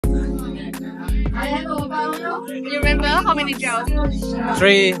You remember how many gels?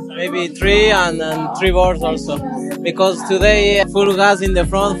 3, maybe 3 and 3 bars also. Because today full gas in the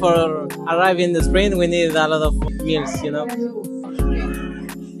front for arriving in the sprint, we need a lot of meals, you know.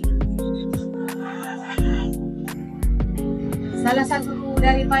 Salah satu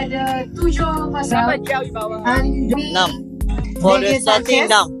daripada 7 pasal 6. For the starting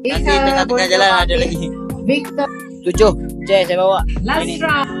 6. Nanti tengah-tengah jalan ada lagi. Victor 7. Cek saya bawa. last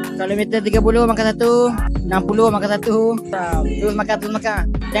round. Kilometer 30 makan 1, 60 makan 1. Terus makan.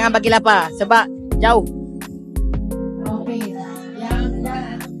 Jangan bagi lapar sebab jauh. Okey. Yang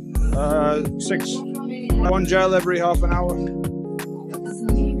dah 6. 1 gel every half an hour.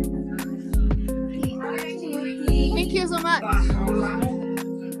 Thank you so much.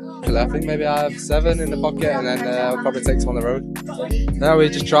 I think maybe I have 7 in the pocket and then I'll probably take 2 on the road. No, we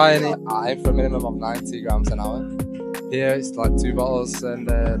just try and aim for a minimum of 90 grams an hour. Here it's like 2 bottles and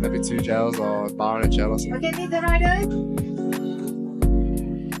maybe 2 gels or a bar and a gel or something. Okay, need the rider.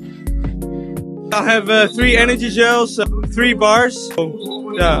 I have 3 energy gels, 3 bars.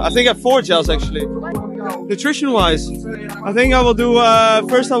 Yeah, I think I have 4 gels actually. Nutrition wise, I think I will do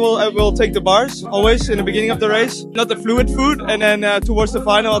first I will take the bars always in the beginning of the race, not the fluid food, and then towards the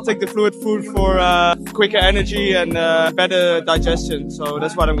final I'll take the fluid food for quicker energy and better digestion. So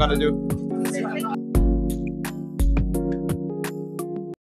that's what I'm gonna do.